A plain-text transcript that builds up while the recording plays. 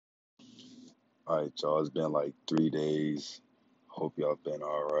All right, y'all. It's been like 3 days. Hope y'all been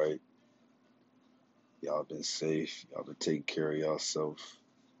all right. Y'all been safe. Y'all been taking care of yourself.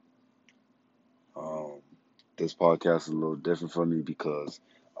 Um, this podcast is a little different for me because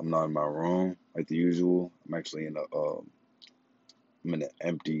I'm not in my room like the usual. I'm in an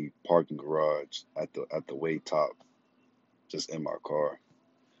empty parking garage at the way top, just in my car,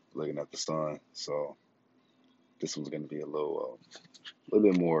 looking at the sun. So this one's gonna be a little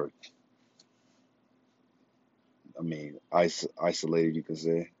bit more. I mean, isolated, you could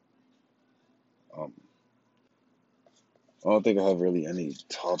say. Um, I don't think I have really any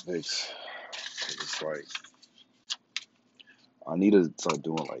topics. 'Cause it's like I need to start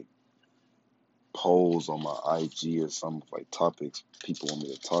doing like polls on my IG or some like topics people want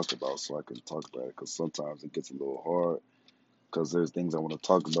me to talk about so I can talk about it. Because sometimes it gets a little hard because there's things I want to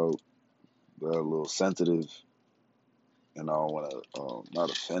talk about that are a little sensitive, and I don't want to not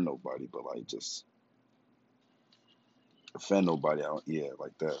offend nobody, but like just offend nobody. Yeah,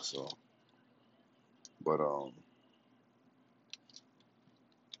 like that. So, but I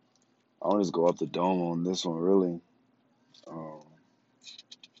want to just go up the dome on this one really. Um,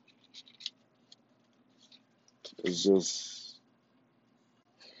 it's just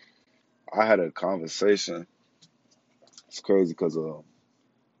I had a conversation. It's crazy because I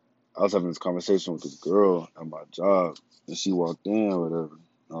was having this conversation with this girl at my job, and she walked in or whatever.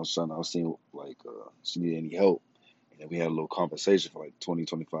 I was seeing like she needed any help, and then we had a little conversation for like 20,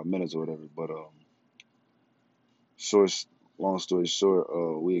 25 minutes or whatever. But short, long story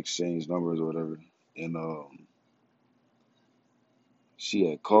short, we exchanged numbers or whatever, and she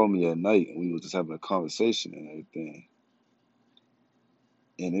had called me at night, and we was just having a conversation and everything.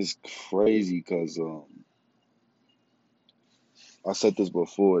 And it's crazy because I said this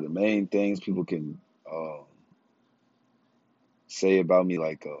before. The main things people can say about me,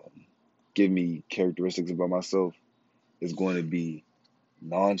 like give me characteristics about myself, is going to be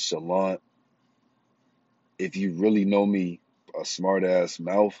nonchalant. If you really know me, a smart ass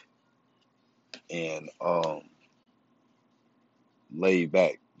mouth, and laid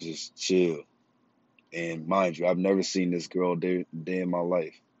back, just chill. And mind you, I've never seen this girl day in my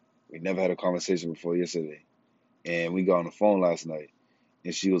life. We never had a conversation before yesterday, and we got on the phone last night.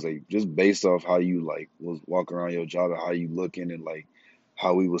 And she was like, just based off how you like was walking around your job and how you looking and like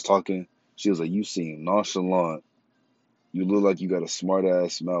how we was talking, she was like, you seem nonchalant. You look like you got a smart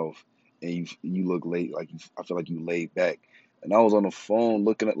ass mouth, and you look laid like I feel like you laid back. And I was on the phone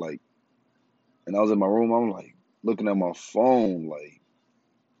looking at like, and I was in my room. I'm like looking at my phone like,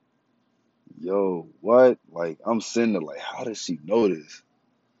 yo, what? Like I'm sitting there like, how does she know this?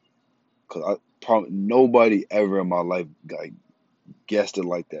 Cause I probably nobody ever in my life like guessed it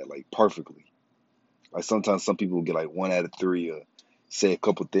like that, like perfectly. Like sometimes some people get like one out of three or say a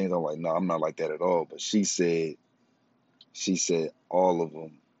couple things. I'm like, no, I'm not like that at all. But she said all of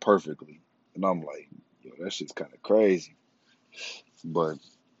them perfectly, and I'm like, yo, that shit's kind of crazy. But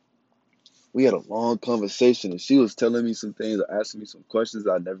we had a long conversation, and she was telling me some things, or asking me some questions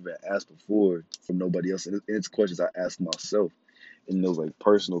I never been asked before from nobody else, and it's questions I asked myself, and those like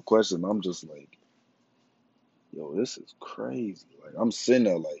personal questions. I'm just like, yo, this is crazy. Like I'm sitting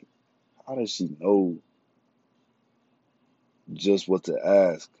there like, how does she know just what to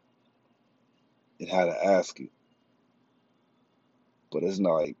ask and how to ask it? But it's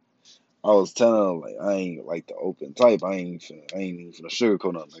not like I was telling her like I ain't like the open type. I ain't even finna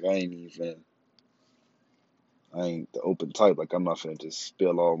sugarcoat nothing. Like I ain't the open type. Like I'm not finna just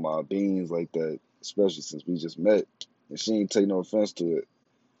spill all my beans like that, especially since we just met. And she ain't take no offense to it.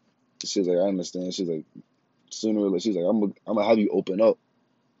 She's like, I understand. She's like, sooner or later, she's like, I'm gonna have you open up.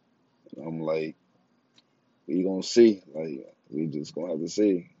 And I'm like, we gonna see. Like we just gonna have to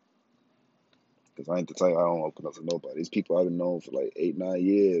see. Cause I ain't the type. I don't open up to nobody. These people I've known for like 8, 9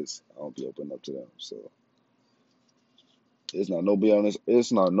 years. I don't be opening up to them. So it's not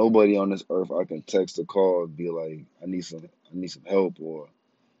nobody on this earth I can text or call and be like, I need some help, or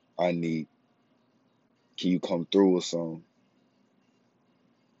I need, can you come through or something?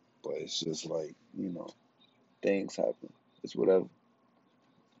 But it's just like, things happen. It's whatever.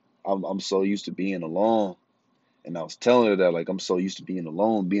 I'm so used to being alone, and I was telling her that like I'm so used to being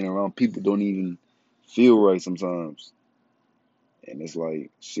alone, being around people don't even feel right sometimes. And it's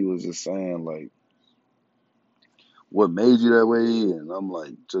like she was just saying like, what made you that way? And I'm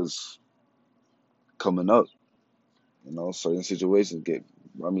like, just coming up. Certain situations get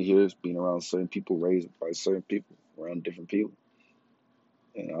brought me here, being around certain people, raised by certain people, around different people.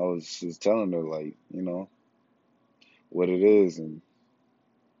 And I was just telling her like, what it is, and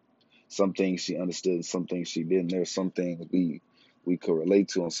some things she understood, some things she didn't. There's some things we could relate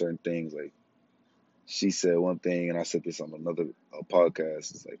to on certain things. Like she said one thing, and I said this on another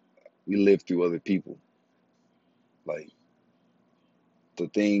podcast. It's like we live through other people. Like the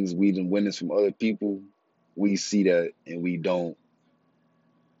things we done witness from other people, we see that and we don't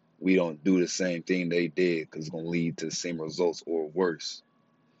do the same thing they did because it's gonna lead to the same results or worse.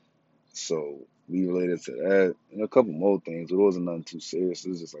 So we related to that and a couple more things. It wasn't nothing too serious.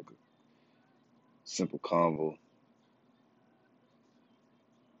 It was just like a simple convo.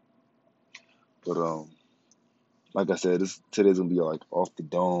 But like I said, today's gonna be like off the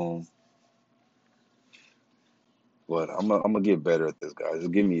dome. But I'm gonna get better at this, guys.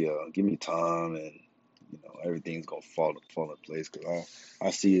 Just give me time, and everything's gonna fall in place. Cause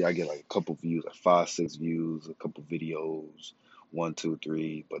I see I get like a couple views, like 5, 6 views, a couple videos, 1, 2,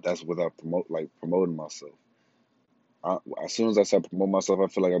 3. But that's without promoting myself. As soon as I start promoting myself, I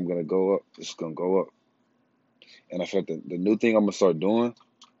feel like I'm gonna go up. It's gonna go up, and I feel like the new thing I'm gonna start doing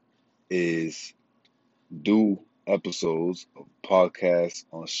is do episodes of podcasts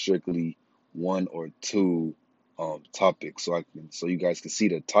on strictly one or two topics, so you guys can see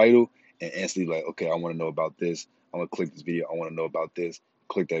the title and instantly like, okay, I want to know about this. I'm gonna click this video. I want to know about this.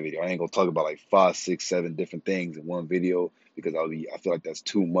 Click that video. I ain't gonna talk about like 5, 6, 7 different things in one video because I feel like that's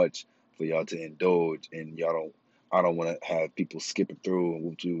too much for y'all to indulge, and y'all don't. I don't want to have people skipping through and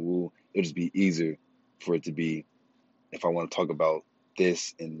woo woo woo. It'll just be easier for it to be, if I want to talk about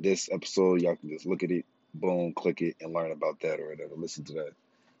this in this episode, y'all can just look at it, boom, click it, and learn about that or whatever. Listen to that.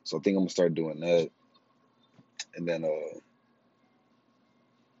 So I think I'm gonna start doing that. And then I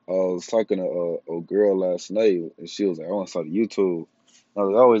was talking to a girl last night, and she was like, "I want to start a YouTube." I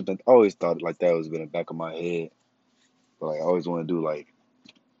always thought like that was been in the back of my head, but like I always want to do like,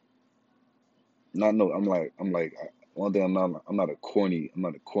 not no. One thing I'm not a corny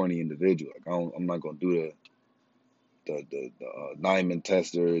individual. Like I'm not gonna do the Nyman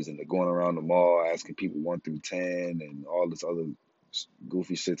testers and the going around the mall asking people 1 through 10 and all this other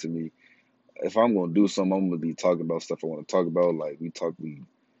goofy shit to me. If I'm gonna do something, I'm gonna be talking about stuff I want to talk about. Like we chop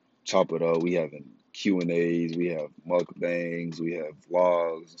it up. We having Q&As, we have mukbangs, we have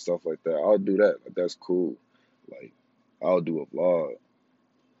vlogs and stuff like that. I'll do that. Like, that's cool. Like I'll do a vlog.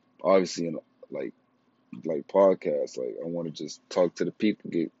 Obviously, in like podcasts, like I want to just talk to the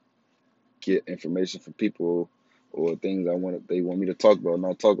people, get information from people or things they want me to talk about, and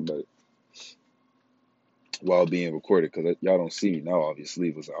I'll talk about it while being recorded because y'all don't see me now,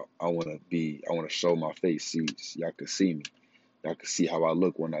 obviously. Because I want to show my face. See, y'all can see me. Y'all can see how I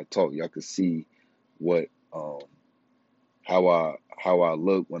look when I talk. Y'all can see what how I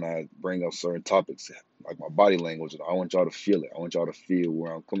look when I bring up certain topics, like my body language. I want y'all to feel it. I want y'all to feel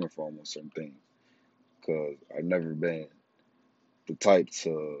where I'm coming from on certain things because I've never been the type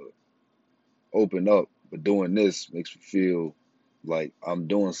to open up, but doing this makes me feel like I'm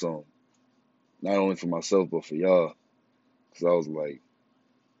doing something, not only for myself but for y'all. Because I was like,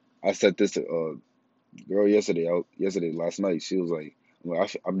 I said this to girl yesterday, last night. She was like,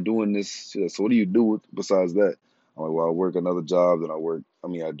 I'm doing this. She was like, so what do you do besides that? I'm like, well, I work another job, then I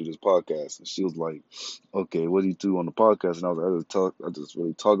do this podcast. And she was like, okay, what do you do on the podcast? And I was like, I just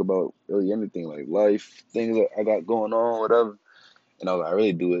really talk about really anything, like life, things that I got going on, whatever. And I was like, I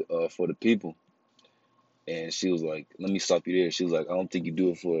really do it for the people. And she was like, let me stop you there. She was like, I don't think you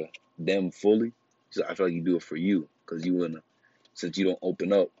do it for them fully. She's like, I feel like you do it for you, because since you don't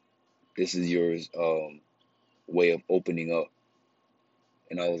open up, this is your way of opening up.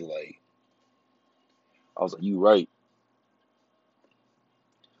 And I was like, you right,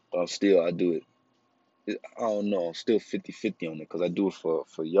 but I do it. I don't know, I'm still 50-50 on it because I do it for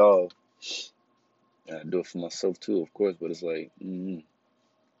y'all and I do it for myself too, of course. But it's like, I've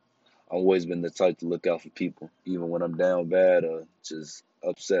always been the type to look out for people, even when I'm down bad or just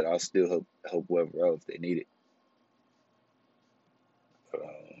upset. I'll still help whoever else if they need it.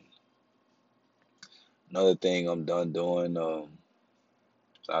 Um, Another thing I'm done doing,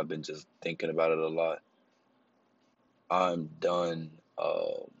 I've been just thinking about it a lot. I'm done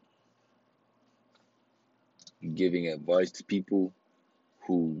giving advice to people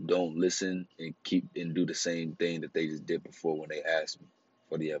who don't listen and keep and do the same thing that they just did before when they asked me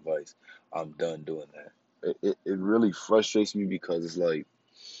for the advice. I'm done doing that. It really frustrates me because it's like,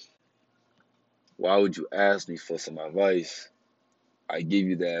 why would you ask me for some advice? I give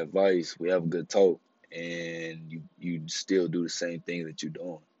you the advice, we have a good talk, and you still do the same thing that you're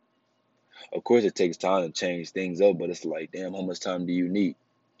doing. Of course, it takes time to change things up, but it's like, damn, how much time do you need?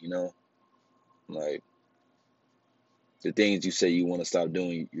 You know, like the things you say you want to stop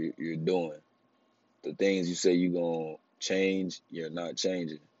doing, you're doing. The things you say you're gonna change, you're not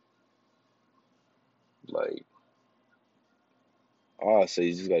changing. Like I say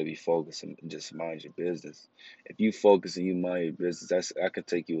you just gotta be focused and just mind your business. If you focus and you mind your business, that could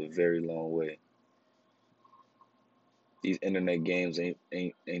take you a very long way. These internet games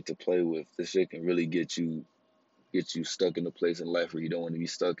ain't to play with. This shit can really get you stuck in a place in life where you don't want to be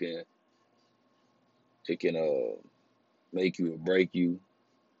stuck in. It can make you or break you.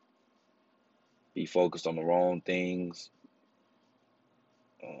 Be focused on the wrong things.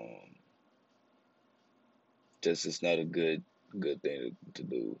 Um, just it's not a good thing to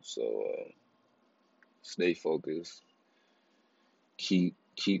do. So stay focused. Keep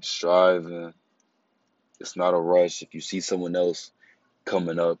striving. It's not a rush. If you see someone else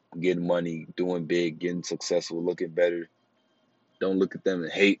coming up, getting money, doing big, getting successful, looking better, don't look at them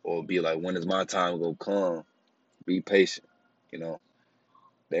and hate or be like, when is my time gonna come? Be patient. You know,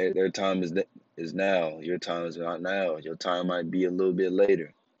 their time is now. Your time is not now. Your time might be a little bit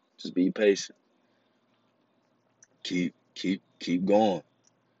later. Just be patient. Keep going.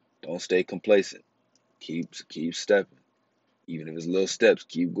 Don't stay complacent. Keep stepping. Even if it's little steps,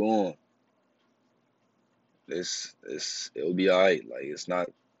 keep going. It'll be alright. Like it's not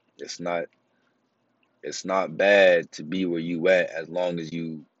it's not bad to be where you at as long as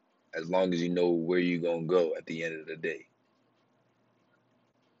you know where you gonna go at the end of the day.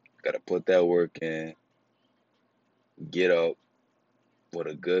 Gotta put that work in, get up with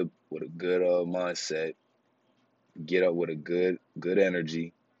a good mindset, get up with a good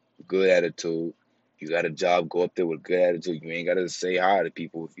energy, good attitude. You got a job, go up there with good attitude. You ain't gotta say hi to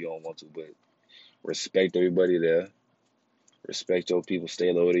people if you don't want to, but respect everybody there. Respect your people,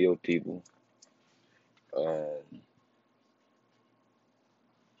 stay loyal to your people. Um,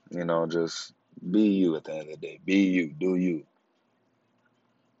 just be you at the end of the day. Be you, do you.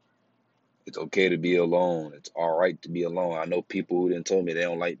 It's okay to be alone. It's all right to be alone. I know people who didn't told me they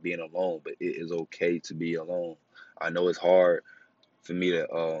don't like being alone, but it is okay to be alone. I know it's hard for me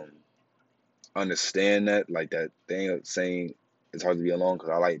to understand that, like that thing of saying it's hard to be alone because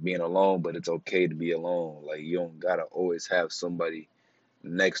I like being alone, but it's okay to be alone. Like you don't gotta always have somebody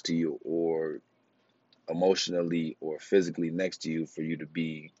next to you or emotionally or physically next to you for you to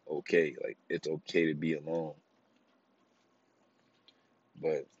be okay. Like it's okay to be alone.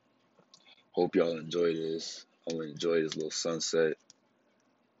 But hope y'all enjoy this. I'm gonna enjoy this little sunset.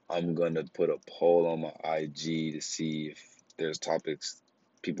 I'm gonna put a poll on my IG to see if there's topics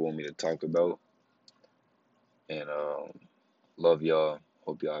people want me to talk about. And love y'all.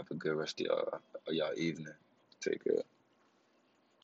 Hope y'all have a good rest of y'all evening. Take care.